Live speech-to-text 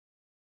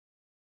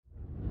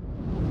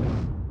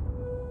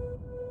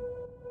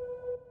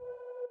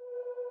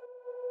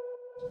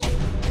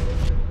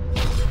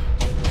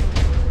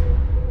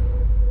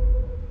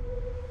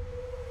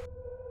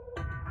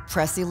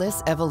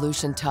Precellys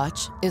Evolution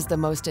Touch is the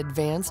most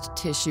advanced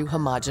tissue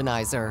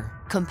homogenizer.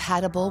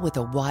 Compatible with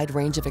a wide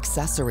range of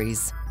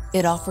accessories,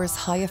 it offers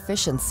high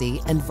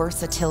efficiency and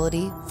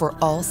versatility for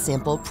all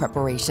sample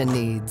preparation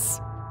needs.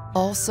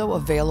 Also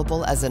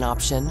available as an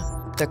option,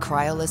 the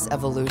Precellys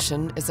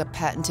Evolution is a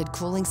patented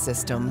cooling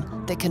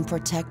system that can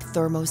protect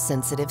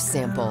thermosensitive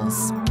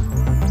samples.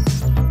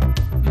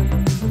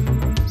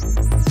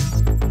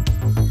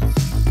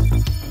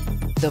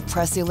 The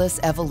Precellys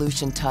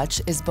Evolution Touch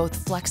is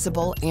both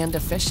flexible and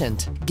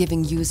efficient,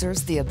 giving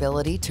users the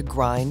ability to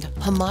grind,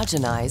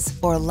 homogenize,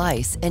 or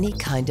lyse any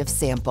kind of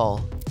sample.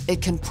 It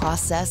can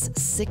process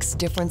 6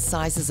 different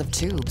sizes of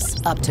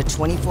tubes, up to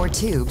 24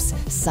 tubes,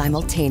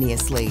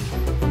 simultaneously.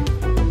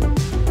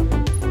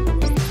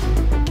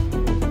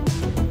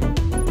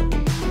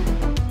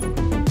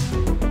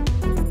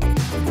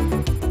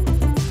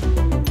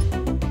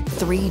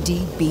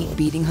 3D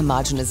beat-beating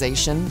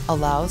homogenization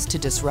allows to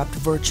disrupt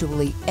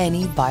virtually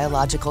any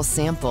biological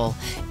sample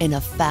in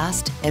a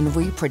fast and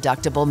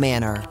reproducible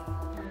manner.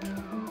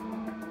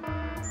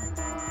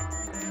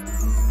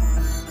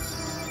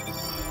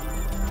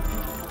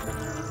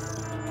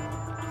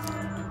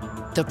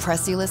 The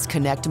Precellys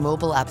Connect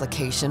mobile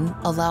application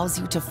allows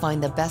you to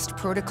find the best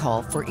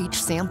protocol for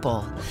each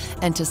sample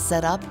and to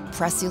set up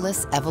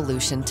Precellys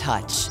Evolution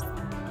Touch.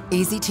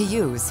 Easy to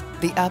use,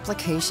 the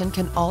application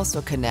can also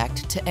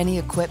connect to any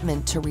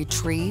equipment to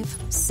retrieve,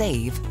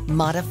 save,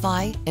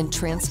 modify, and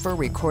transfer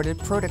recorded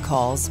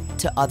protocols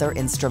to other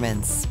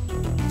instruments.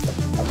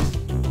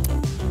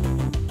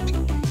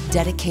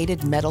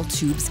 Dedicated metal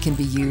tubes can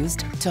be used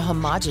to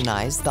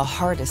homogenize the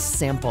hardest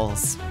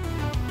samples.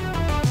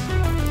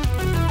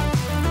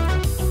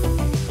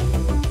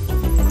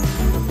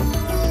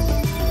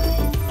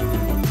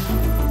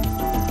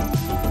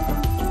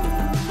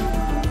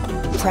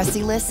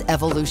 Precellys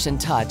Evolution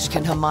Touch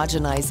can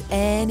homogenize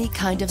any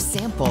kind of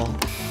sample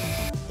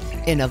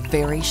in a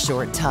very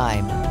short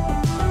time.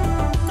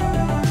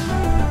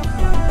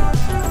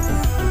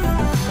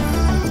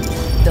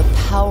 The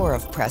power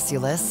of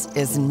Precellys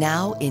is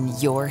now in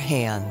your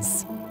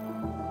hands.